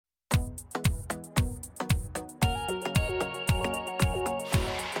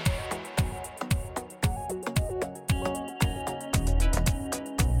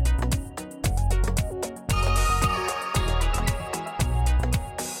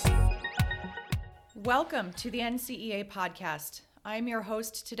Welcome to the NCEA podcast. I'm your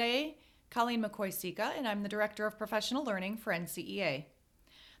host today, Colleen McCoy-Sika, and I'm the Director of Professional Learning for NCEA.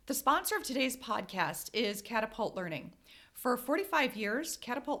 The sponsor of today's podcast is Catapult Learning. For 45 years,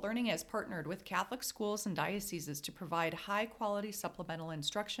 Catapult Learning has partnered with Catholic schools and dioceses to provide high-quality supplemental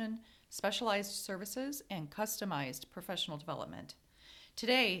instruction, specialized services, and customized professional development.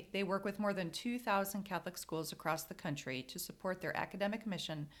 Today, they work with more than 2,000 Catholic schools across the country to support their academic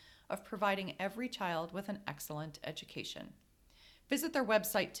mission of providing every child with an excellent education. Visit their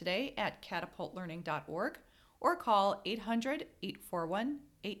website today at catapultlearning.org or call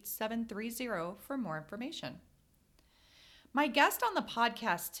 800-841-8730 for more information. My guest on the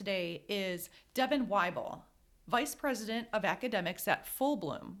podcast today is Devin Weibel, Vice President of Academics at Full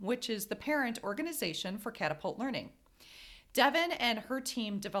Bloom, which is the parent organization for Catapult Learning. Devin and her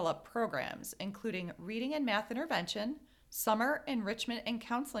team develop programs including reading and math intervention, summer enrichment and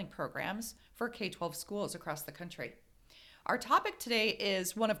counseling programs for K-12 schools across the country. Our topic today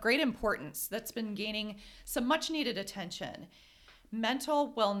is one of great importance that's been gaining some much needed attention: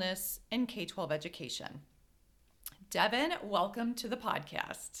 mental wellness in K-12 education. Devin, welcome to the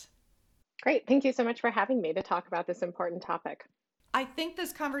podcast. Great. Thank you so much for having me to talk about this important topic. I think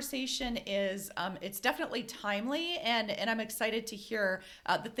this conversation is, it's definitely timely, and I'm excited to hear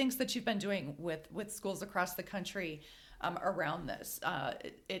the things that you've been doing with schools across the country around this.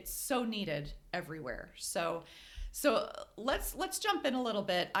 It's so needed everywhere. So let's jump in a little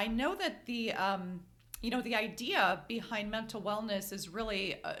bit. I know that the idea behind mental wellness is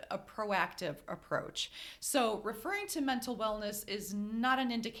really a proactive approach. So referring to mental wellness is not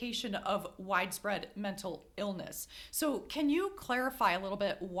an indication of widespread mental illness. So can you clarify a little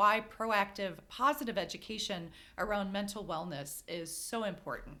bit why proactive, positive education around mental wellness is so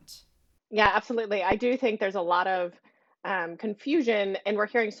important? Yeah, absolutely. I do think there's a lot of confusion, and we're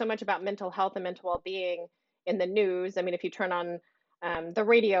hearing so much about mental health and mental well-being in the news. I mean, if you turn on the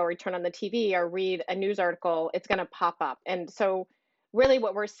radio or you turn on the TV or read a news article, it's going to pop up. And so, really,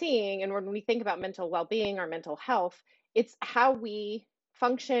 what we're seeing, and when we think about mental well-being or mental health, it's how we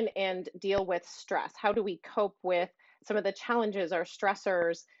function and deal with stress. How do we cope with some of the challenges or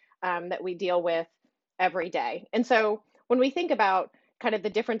stressors that we deal with every day? And so, when we think about kind of the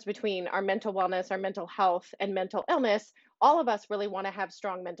difference between our mental wellness, our mental health, and mental illness, all of us really want to have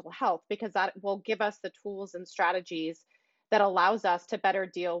strong mental health because that will give us the tools and strategies that allows us to better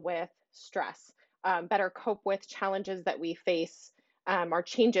deal with stress, better cope with challenges that we face, or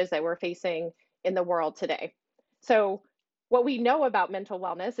changes that we're facing in the world today. So what we know about mental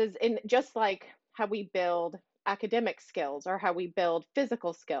wellness is in just like how we build academic skills or how we build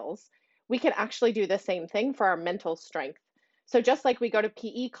physical skills, we can actually do the same thing for our mental strength. So just like we go to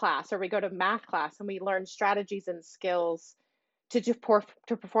PE class or we go to math class and we learn strategies and skills to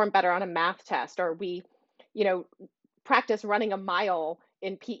perform better on a math test, or we, practice running a mile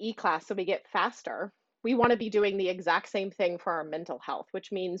in PE class so we get faster, we want to be doing the exact same thing for our mental health,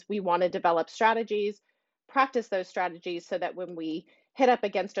 which means we want to develop strategies, practice those strategies so that when we hit up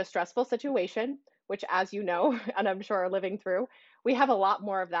against a stressful situation, which, as you know, and I'm sure are living through, we have a lot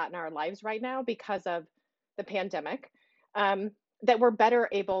more of that in our lives right now because of the pandemic, that we're better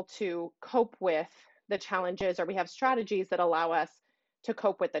able to cope with the challenges, or we have strategies that allow us to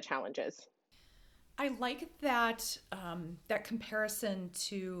cope with the challenges. I like that that comparison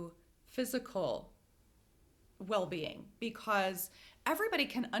to physical well-being, because everybody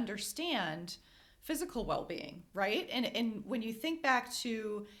can understand physical well-being, right? And when you think back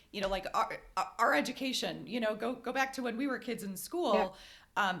to, like our education, go back to when we were kids in school, yeah.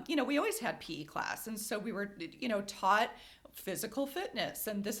 We always had PE class. And so we were, taught physical fitness.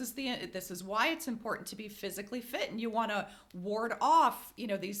 And this is why it's important to be physically fit. And you want to ward off,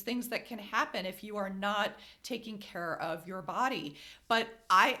 these things that can happen if you are not taking care of your body. But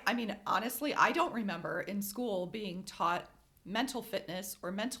I mean, honestly, I don't remember in school being taught mental fitness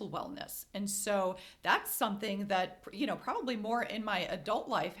or mental wellness. And so that's something that, probably more in my adult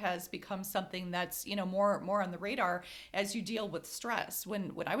life has become something that's, more on the radar as you deal with stress.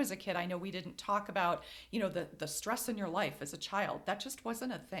 When I was a kid, I know we didn't talk about, the stress in your life as a child. That just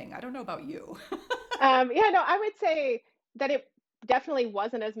wasn't a thing. I don't know about you. I would say that it definitely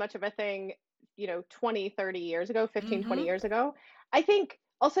wasn't as much of a thing, 20, 30 years ago, 15, 20 years ago. I think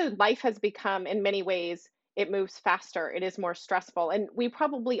also life has become, in many ways, it moves faster, it is more stressful. And we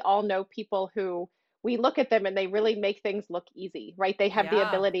probably all know people who we look at them and they really make things look easy, right? They have the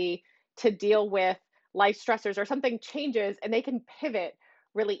ability to deal with life stressors, or something changes and they can pivot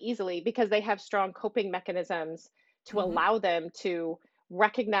really easily because they have strong coping mechanisms to allow them to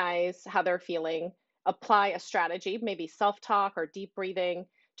recognize how they're feeling, apply a strategy, maybe self-talk or deep breathing,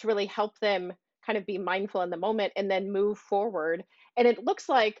 to really help them kind of be mindful in the moment and then move forward. And it looks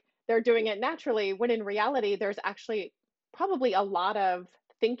like they're doing it naturally when in reality, there's actually probably a lot of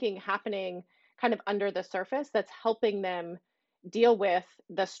thinking happening kind of under the surface that's helping them deal with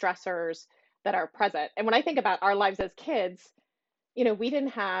the stressors that are present. And when I think about our lives as kids, we didn't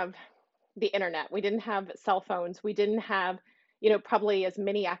have the internet, we didn't have cell phones, we didn't have, probably as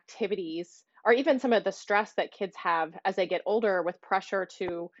many activities or even some of the stress that kids have as they get older with pressure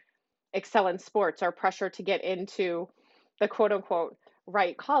to excel in sports or pressure to get into the quote unquote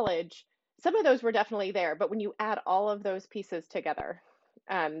right college. Some of those were definitely there, but when you add all of those pieces together,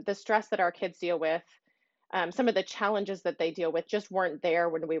 the stress that our kids deal with, some of the challenges that they deal with just weren't there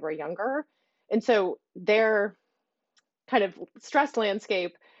when we were younger. And so their kind of stress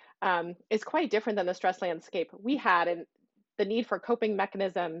landscape is quite different than the stress landscape we had. And the need for coping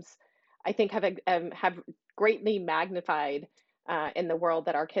mechanisms, I think, have greatly magnified in the world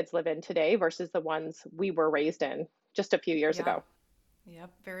that our kids live in today versus the ones we were raised in just a few years Yeah. ago.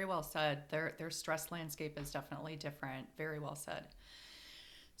 Yep. Very well said. Their stress landscape is definitely different. Very well said.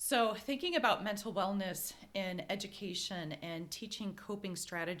 So, thinking about mental wellness in education and teaching coping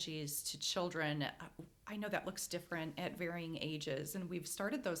strategies to children, I know that looks different at varying ages, and we've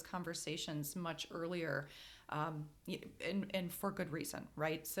started those conversations much earlier, and for good reason,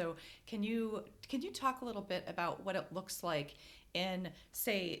 right? So, can you talk a little bit about what it looks like in,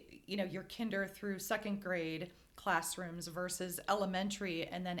 say, your kinder through second grade classrooms versus elementary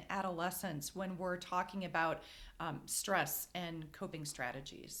and then adolescence when we're talking about stress and coping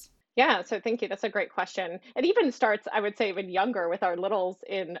strategies? Yeah, so thank you. That's a great question. It even starts, I would say, even younger with our littles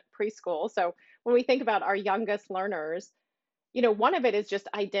in preschool. So when we think about our youngest learners, one of it is just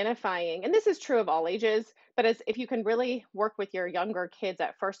identifying, and this is true of all ages, but as if you can really work with your younger kids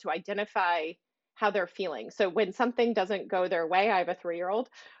at first to identify how they're feeling. So when something doesn't go their way, I have a 3-year-old,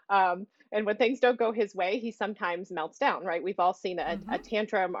 and when things don't go his way, he sometimes melts down, right? We've all seen a Mm-hmm.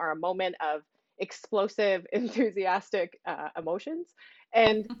 tantrum or a moment of explosive, enthusiastic emotions.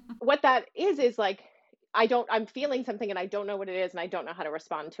 And what that is like, I'm feeling something and I don't know what it is and I don't know how to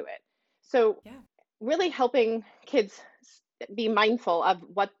respond to it. So Yeah. really helping kids be mindful of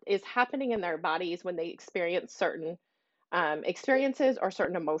what is happening in their bodies when they experience certain experiences or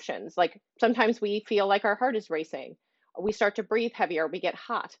certain emotions. Like sometimes we feel like our heart is racing, we start to breathe heavier, we get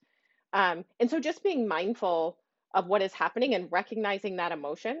hot. And so just being mindful of what is happening and recognizing that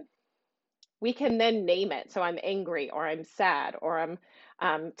emotion, we can then name it. So I'm angry, or I'm sad, or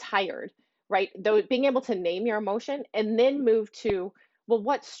I'm tired, right? Though being able to name your emotion and then move to, well,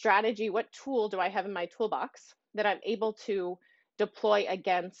 what strategy, what tool do I have in my toolbox that I'm able to deploy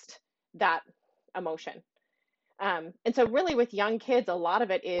against that emotion? And so, really, with young kids, a lot of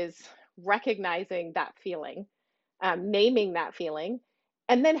it is recognizing that feeling, naming that feeling,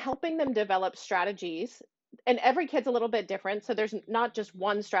 and then helping them develop strategies. And every kid's a little bit different. So, there's not just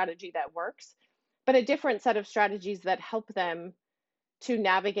one strategy that works, but a different set of strategies that help them to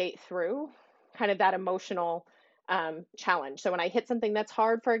navigate through kind of that emotional challenge. So, when I hit something that's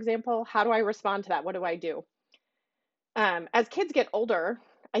hard, for example, how do I respond to that? What do I do? As kids get older,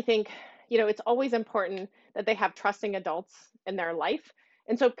 I think, it's always important that they have trusting adults in their life.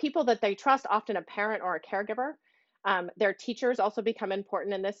 And so people that they trust, often a parent or a caregiver, their teachers also become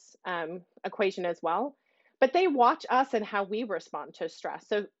important in this equation as well. But they watch us and how we respond to stress.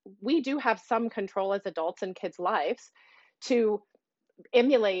 So we do have some control as adults in kids' lives to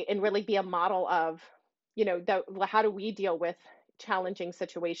emulate and really be a model of, how do we deal with challenging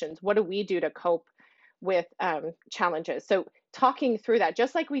situations? What do we do to cope with challenges? So talking through that,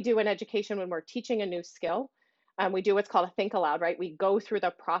 just like we do in education when we're teaching a new skill, we do what's called a think aloud, right? We go through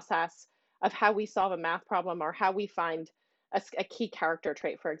the process of how we solve a math problem or how we find a key character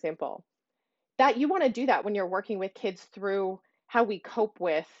trait, for example. That you want to do that when you're working with kids through how we cope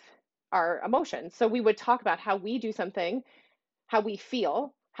with our emotions. So we would talk about how we do something, how we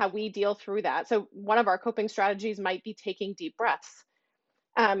feel, how we deal through that. So, one of our coping strategies might be taking deep breaths,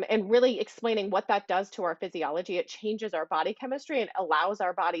 and really explaining what that does to our physiology. It changes our body chemistry and allows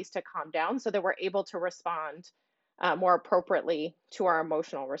our bodies to calm down so that we're able to respond more appropriately to our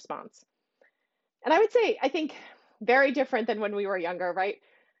emotional response. And I would say, I think, very different than when we were younger, right?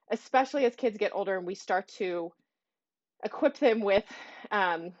 Especially as kids get older and we start to equip them with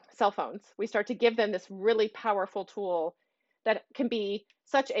cell phones. We start to give them this really powerful tool that can be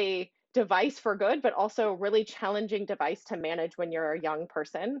such a device for good, but also a really challenging device to manage when you're a young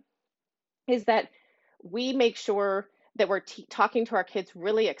person. Is that we make sure that we're talking to our kids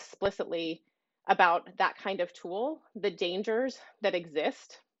really explicitly about that kind of tool, the dangers that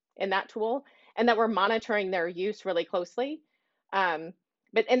exist in that tool, and that we're monitoring their use really closely. Um,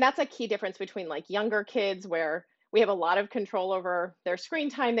 But and that's a key difference between like younger kids where we have a lot of control over their screen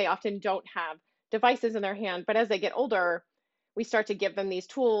time. They often don't have devices in their hand, but as they get older, we start to give them these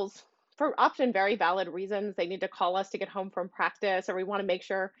tools for often very valid reasons. They need to call us to get home from practice, or we want to make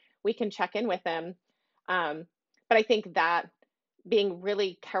sure we can check in with them. Um, but I think that being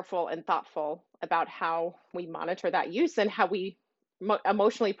really careful and thoughtful about how we monitor that use and how we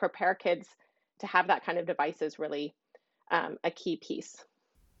emotionally prepare kids to have that kind of device is really a key piece.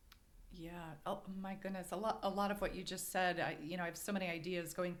 Yeah. Oh my goodness. A lot of what you just said, I have so many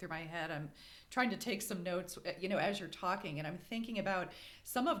ideas going through my head. I'm trying to take some notes, as you're talking, and I'm thinking about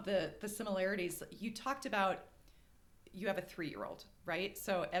some of the similarities. You talked about you have a 3-year-old, right?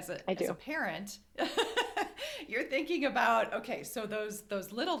 So as a I as a do. parent, you're thinking about, okay, so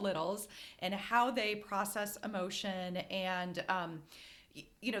those littles and how they process emotion. And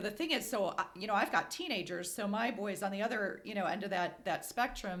the thing is, so I've got teenagers, so my boys on the other end of that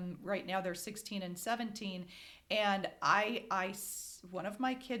spectrum right now, they're 16 and 17. And one of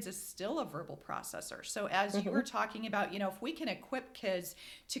my kids is still a verbal processor. So as you Hmm. were talking about, if we can equip kids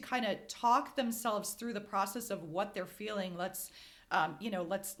to kind of talk themselves through the process of what they're feeling, let's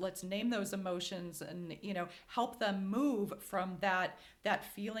name those emotions, and help them move from that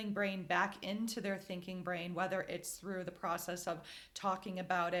feeling brain back into their thinking brain, whether it's through the process of talking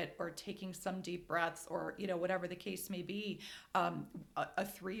about it or taking some deep breaths, or whatever the case may be. A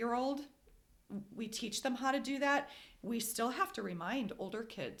 3-year-old, we teach them how to do that. We still have to remind older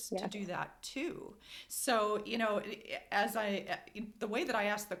kids to Yes. do that too. So, as the way that I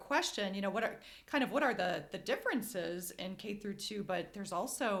ask the question, what are the differences in K through 2, but there's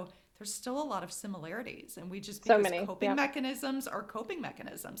still a lot of similarities, and we just, So because many. coping Yeah. mechanisms are coping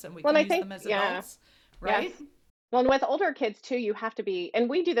mechanisms, and we Well, can I use think, them as yeah. adults, Yes. right? Well, and with older kids too, you have to be, and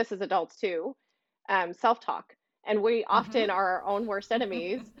we do this as adults too, self-talk, and we often Mm-hmm. are our own worst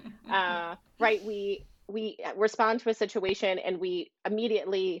enemies. Right? We respond to a situation and we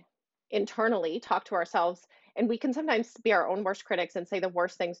immediately internally talk to ourselves, and we can sometimes be our own worst critics and say the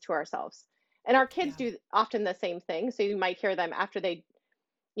worst things to ourselves. And our kids Yeah. do often the same thing. So you might hear them after they,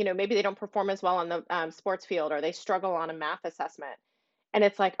 maybe they don't perform as well on the sports field, or they struggle on a math assessment, and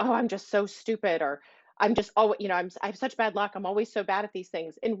it's like, oh, I'm just so stupid, or I'm just, oh, I have such bad luck, I'm always so bad at these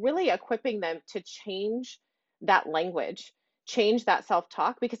things, and really equipping them to change that language, change that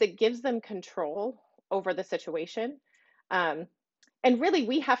self-talk, because it gives them control over the situation. um, and really,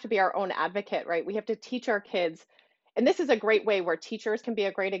 we have to be our own advocate, right? We have to teach our kids, and this is a great way where teachers can be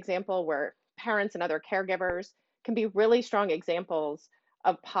a great example, where parents and other caregivers can be really strong examples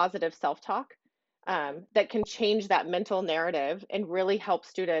of positive self-talk, that can change that mental narrative and really help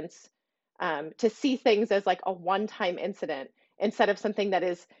students to see things as like a one-time incident instead of something that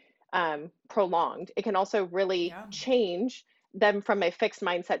is prolonged. It can also really Yeah. change them from a fixed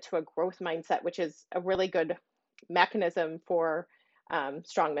mindset to a growth mindset, which is a really good mechanism for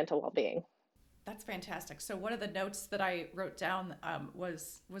strong mental well-being. That's fantastic. So one of the notes that I wrote down,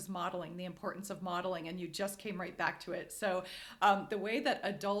 was modeling, the importance of modeling, and you just came right back to it. So the way that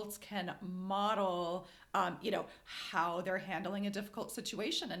adults can model, how they're handling a difficult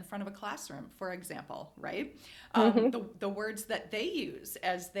situation in front of a classroom, for example, right? Hmm. The words that they use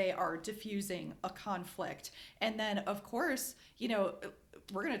as they are diffusing a conflict, and then of course,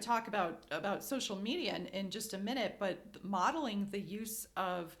 we're going to talk about social media in just a minute, but modeling the use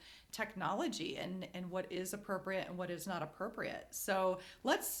of technology, and what is appropriate and what is not appropriate. So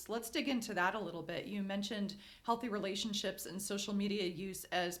let's dig into that a little bit. You mentioned healthy relationships and social media use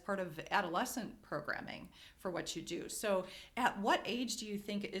as part of adolescent programming for what you do. So at what age do you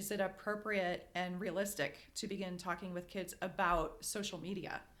think is it appropriate and realistic to begin talking with kids about social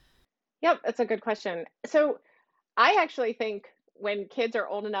media? Yep, that's a good question. So I actually think when kids are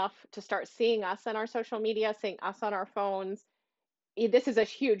old enough to start seeing us on our social media, seeing us on our phones, this is a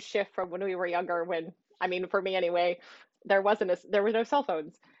huge shift from when we were younger. When, I mean, for me anyway, there were no cell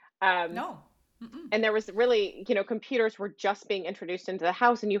phones. Um, No. Mm-mm. and there was really, computers were just being introduced into the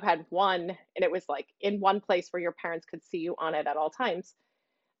house, and you had one, and it was like in one place where your parents could see you on it at all times.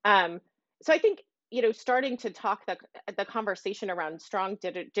 Um, so I think, starting to talk the conversation around strong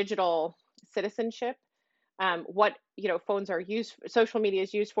digital citizenship, what, phones are used, social media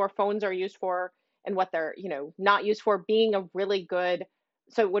is used for, phones are used for, and what they're, not used for, being a really good.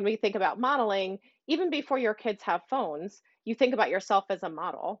 So when we think about modeling, even before your kids have phones, you think about yourself as a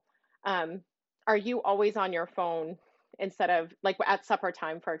model. Um, are you always on your phone instead of like at supper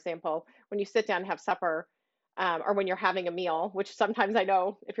time, for example, when you sit down and have supper, or when you're having a meal, which sometimes I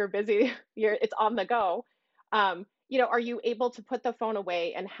know if you're busy, it's on the go. Are you able to put the phone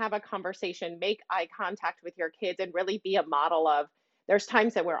away and have a conversation, make eye contact with your kids, and really be a model of, There's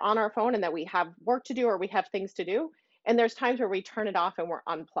times that we're on our phone and that we have work to do or we have things to do. And there's times where we turn it off and we're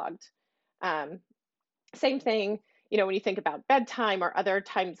unplugged. Um, Same thing, when you think about bedtime or other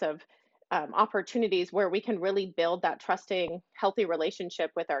times of opportunities where we can really build that trusting, healthy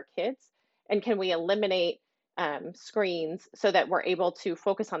relationship with our kids. And can we eliminate screens so that we're able to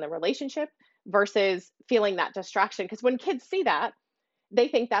focus on the relationship versus feeling that distraction? Because when kids see that, they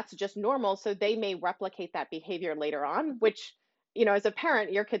think that's just normal. So they may replicate that behavior later on, which, as a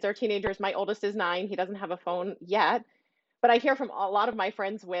parent, your kids are teenagers. My oldest is 9. He doesn't have a phone yet. But I hear from a lot of my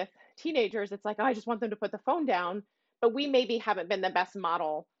friends with teenagers, it's like, oh, I just want them to put the phone down. But we maybe haven't been the best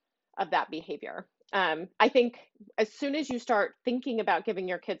model of that behavior. I think as soon as you start thinking about giving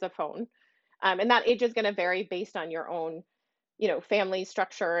your kids a phone, and that age is going to vary based on your own, family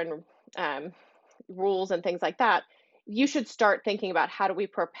structure and rules and things like that, you should start thinking about how do we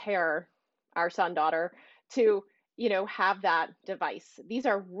prepare our son, daughter to, have that device. These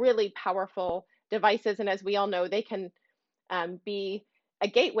are really powerful devices. And as we all know, they can be a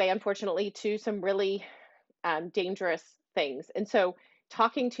gateway, unfortunately, to some really dangerous things. And so,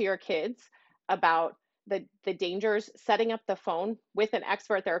 talking to your kids about the dangers, setting up the phone with an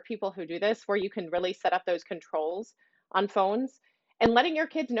expert. There are people who do this where you can really set up those controls on phones and letting your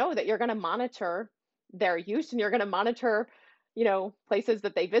kids know that you're going to monitor their use and you're going to monitor, places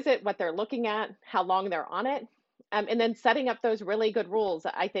that they visit, what they're looking at, how long they're on it, and then setting up those really good rules.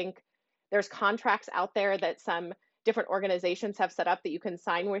 I think there's contracts out there that some different organizations have set up that you can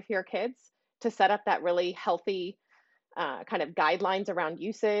sign with your kids to set up that really healthy kind of guidelines around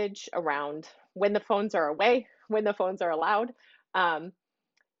usage, around when the phones are away, when the phones are allowed. Um,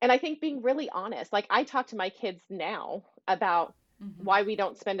 and I think being really honest, like I talk to my kids now about Hmm. why we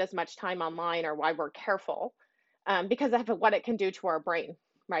don't spend as much time online or why we're careful, because of what it can do to our brain,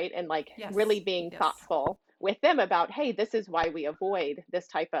 right? And like really Yes. being Yes. thoughtful with them about, hey, this is why we avoid this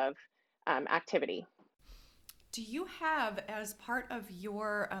type of activity. Do you have, as part of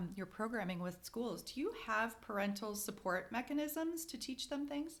your programming with schools, do you have parental support mechanisms to teach them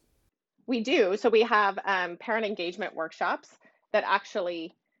things? We do. So we have parent engagement workshops that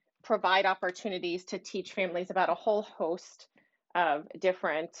actually provide opportunities to teach families about a whole host of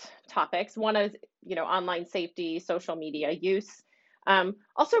different topics. One is, online safety, social media use.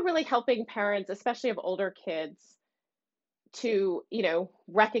 Also, really helping parents, especially of older kids, to,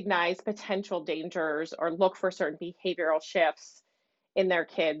 recognize potential dangers or look for certain behavioral shifts in their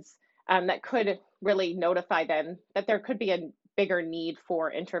kids that could really notify them that there could be a bigger need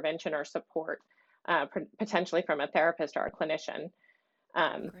for intervention or support, potentially from a therapist or a clinician.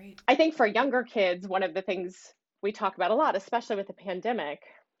 Um, Great. I think for younger kids, one of the things we talk about a lot, especially with the pandemic,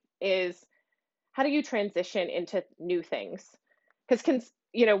 is how do you transition into new things? Because,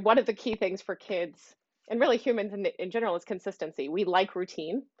 one of the key things for kids and really humans in general is consistency. We like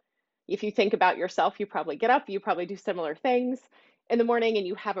routine. If you think about yourself, you probably get up, you probably do similar things in the morning, and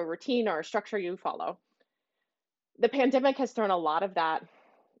you have a routine or a structure you follow. The pandemic has thrown a lot of that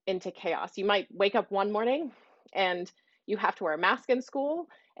into chaos. You might wake up one morning and you have to wear a mask in school,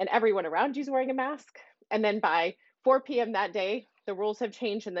 and everyone around you is wearing a mask. And then by 4 p.m. that day, the rules have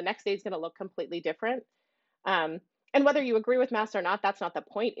changed, and the next day is going to look completely different. Um, and whether you agree with masks or not, that's not the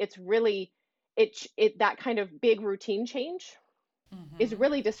point. It's really that kind of big routine change is Hmm.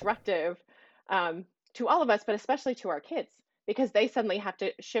 really disruptive um, to all of us, but especially to our kids because they suddenly have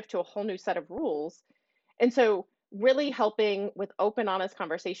to shift to a whole new set of rules. And so, really helping with open, honest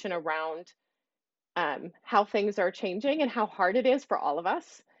conversation around how things are changing and how hard it is for all of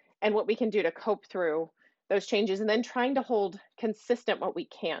us and what we can do to cope through those changes, and then trying to hold consistent what we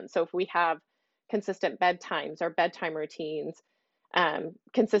can. So, if we have consistent bedtimes or bedtime routines,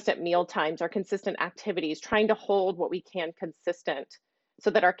 consistent meal times or consistent activities, trying to hold what we can consistent so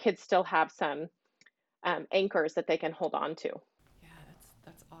that our kids still have some anchors that they can hold on to. Yeah,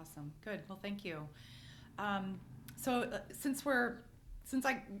 that's awesome. Good. Well, thank you. Um, so since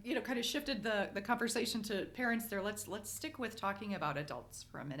I kind of shifted the conversation to parents there, let's stick with talking about adults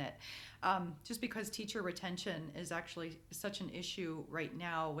for a minute. Just because teacher retention is actually such an issue right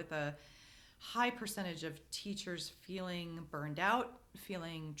now, with a high percentage of teachers feeling burned out,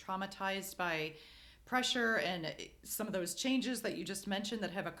 feeling traumatized by pressure and some of those changes that you just mentioned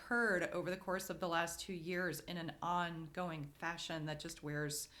that have occurred over the course of the last 2 years in an ongoing fashion that just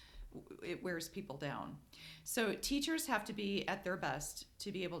wears people down. So teachers have to be at their best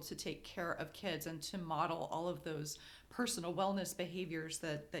to be able to take care of kids and to model all of those personal wellness behaviors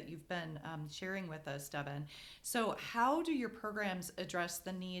that you've been sharing with us, Devin. So how do your programs address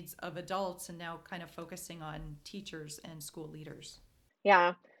the needs of adults and now kind of focusing on teachers and school leaders?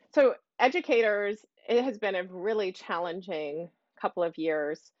 Yeah. So educators, it has been a really challenging couple of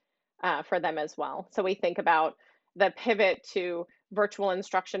years for them as well. So we think about the pivot to virtual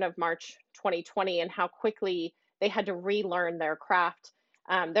instruction of March 2020 and how quickly they had to relearn their craft.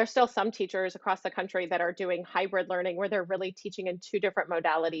 There's still some teachers across the country that are doing hybrid learning where they're really teaching in two different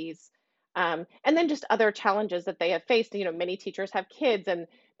modalities. And then just other challenges that they have faced. You know, many teachers have kids and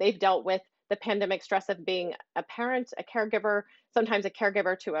they've dealt with the pandemic stress of being a parent, a caregiver, sometimes a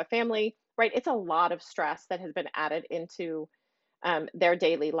caregiver to a family, right? It's a lot of stress that has been added into their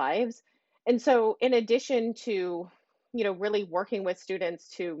daily lives. And so, in addition to, really working with students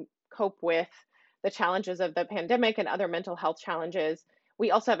to cope with the challenges of the pandemic and other mental health challenges,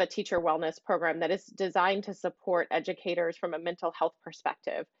 we also have a teacher wellness program that is designed to support educators from a mental health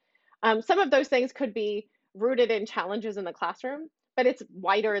perspective. Some of those things could be rooted in challenges in the classroom, but it's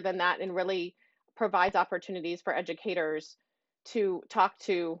wider than that and really provides opportunities for educators to talk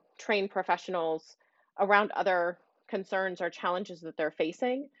to trained professionals around other concerns or challenges that they're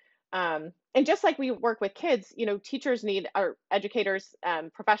facing. And just like we work with kids, teachers need, or educators,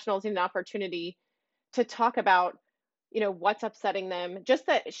 professionals need an opportunity to talk about, what's upsetting them. Just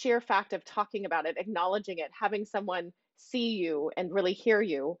the sheer fact of talking about it, acknowledging it, having someone see you and really hear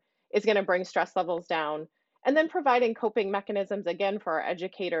you is going to bring stress levels down. And then providing coping mechanisms again for our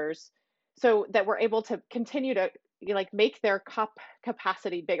educators so that we're able to continue to make their cup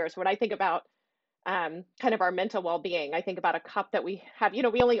capacity bigger. So when I think about kind of our mental well-being, I think about a cup that we have,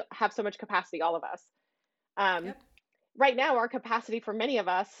 we only have so much capacity, all of us. Um, Yep. right now, our capacity for many of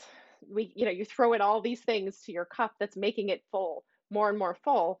us, you throw in all these things to your cup that's making it full, more and more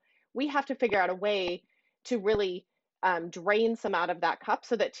full. We have to figure out a way to really drain some out of that cup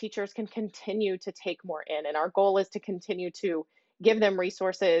so that teachers can continue to take more in. And our goal is to continue to give them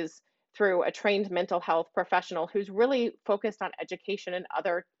resources through a trained mental health professional who's really focused on education and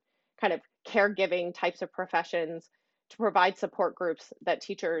other kind of caregiving types of professions to provide support groups that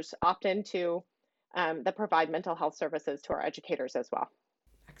teachers opt into that provide mental health services to our educators as well.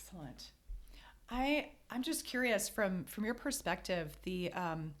 Excellent. I'm just curious from your perspective, the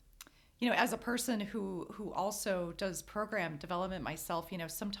as a person who also does program development myself,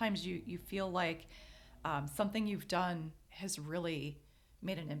 sometimes you feel like something you've done has really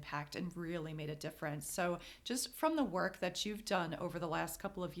made an impact and really made a difference. So just from the work that you've done over the last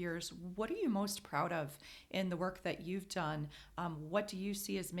couple of years, what are you most proud of in the work that you've done? What do you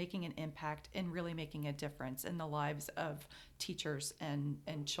see as making an impact and really making a difference in the lives of teachers and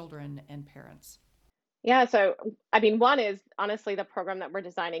children and parents? Yeah, so I mean, one is honestly the program that we're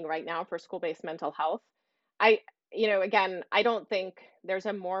designing right now for school-based mental health. I, again, I don't think there's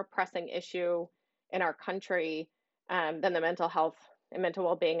a more pressing issue in our country than the mental health and mental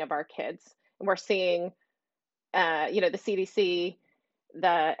well-being of our kids. And we're seeing, the CDC,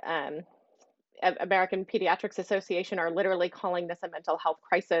 the American Pediatrics Association are literally calling this a mental health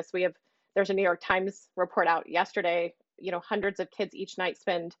crisis. There's a New York Times report out yesterday. Hundreds of kids each night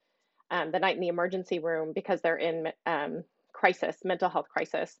spend the night in the emergency room because they're in mental health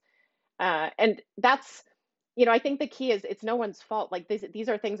crisis. And that's, I think the key is it's no one's fault. Like these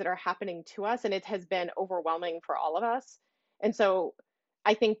are things that are happening to us, and it has been overwhelming for all of us. And so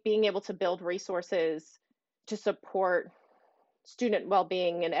I think being able to build resources to support student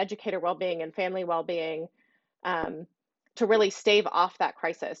well-being and educator well-being and family well-being, um, to really stave off that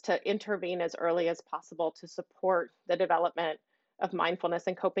crisis, to intervene as early as possible to support the development of mindfulness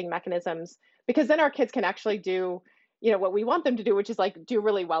and coping mechanisms, because then our kids can actually do, what we want them to do, which is like do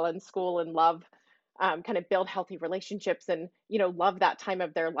really well in school and love, kind of build healthy relationships and, love that time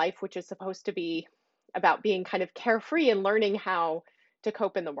of their life, which is supposed to be about being kind of carefree and learning how to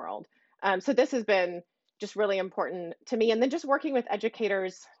cope in the world. So this has been just really important to me. And then just working with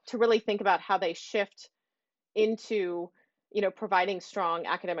educators to really think about how they shift into, providing strong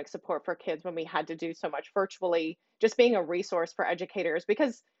academic support for kids when we had to do so much virtually, just being a resource for educators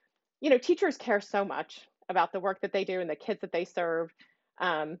because, teachers care so much about the work that they do and the kids that they serve.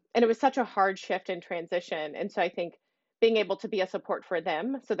 And it was such a hard shift and transition. And so I think being able to be a support for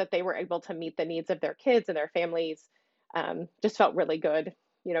them so that they were able to meet the needs of their kids and their families just felt really good.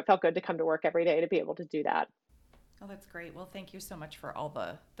 It felt good to come to work every day to be able to do that. Oh, that's great. Well, thank you so much for all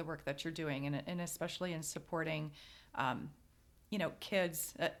the work that you're doing and especially in supporting,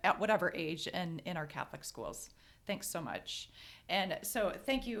 kids at whatever age and in our Catholic schools. Thanks so much. And so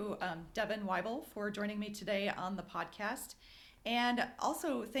thank you, Devin Weibel, for joining me today on the podcast. And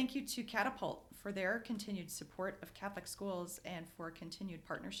also thank you to Catapult for their continued support of Catholic schools and for continued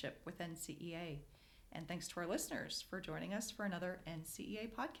partnership with NCEA. And thanks to our listeners for joining us for another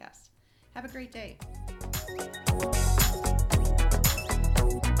NCEA podcast. Have a great day.